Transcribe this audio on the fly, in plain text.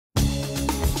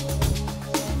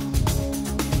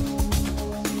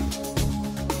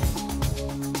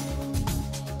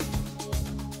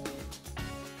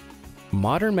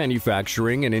Modern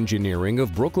manufacturing and engineering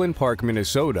of Brooklyn Park,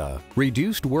 Minnesota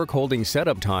reduced work holding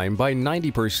setup time by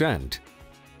 90%.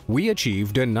 We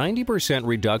achieved a 90%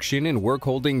 reduction in work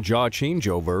holding jaw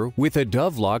changeover with a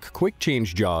DoveLock quick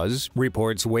change jaws,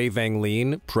 reports Hue Van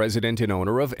Lien, president and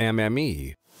owner of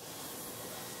MME.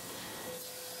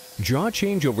 Jaw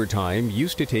changeover time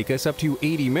used to take us up to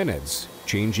 80 minutes,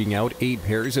 changing out 8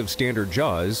 pairs of standard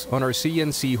jaws on our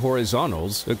CNC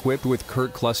horizontals equipped with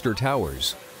Kurt cluster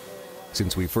towers.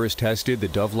 Since we first tested the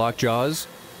DoveLock jaws,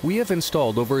 we have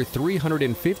installed over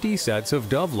 350 sets of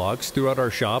DoveLocks throughout our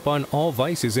shop on all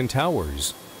vises and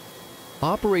towers.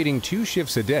 Operating 2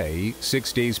 shifts a day,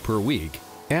 6 days per week,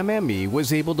 MME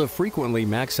was able to frequently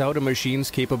max out a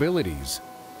machine's capabilities.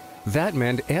 That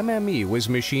meant MME was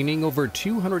machining over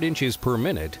 200 inches per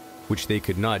minute, which they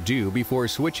could not do before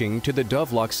switching to the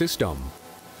DoveLock system.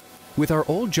 With our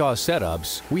old jaw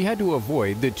setups, we had to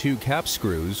avoid the 2 cap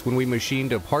screws when we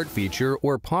machined a part feature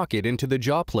or pocket into the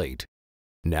jaw plate.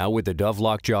 Now with the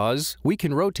DoveLock jaws, we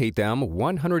can rotate them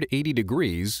 180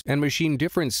 degrees and machine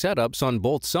different setups on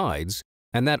both sides,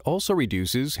 and that also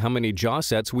reduces how many jaw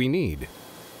sets we need.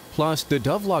 Plus, the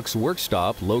DoveLock's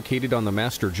Workstop, located on the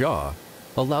master jaw,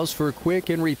 allows for quick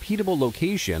and repeatable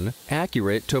location,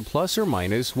 accurate to plus or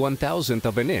minus 1/1000th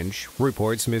of an inch,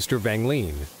 reports Mr. Van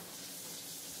Lien.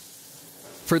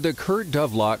 For the Kurt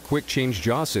DoveLock quick change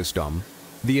jaw system,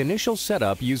 the initial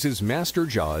setup uses master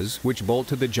jaws which bolt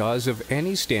to the jaws of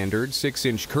any standard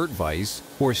 6-inch Kurt vise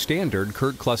or standard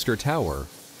Kurt cluster tower.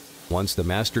 Once the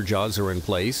master jaws are in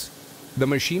place, the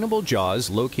machinable jaws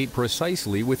locate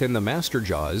precisely within the master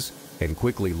jaws and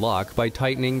quickly lock by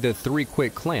tightening the 3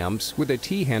 quick clamps with a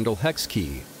T-handle hex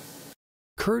key.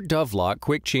 Kurt DoveLock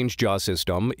quick change jaw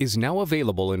system is now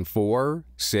available in 4,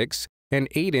 6, and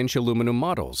 8-inch aluminum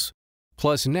models.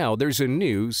 Plus now there's a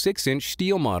new 6-inch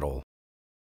steel model.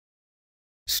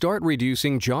 Start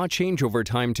reducing jaw changeover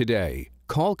time today.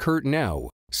 Call Kurt now,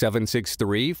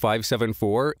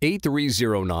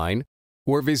 763-574-8309,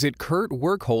 or visit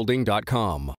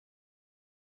kurtworkholding.com.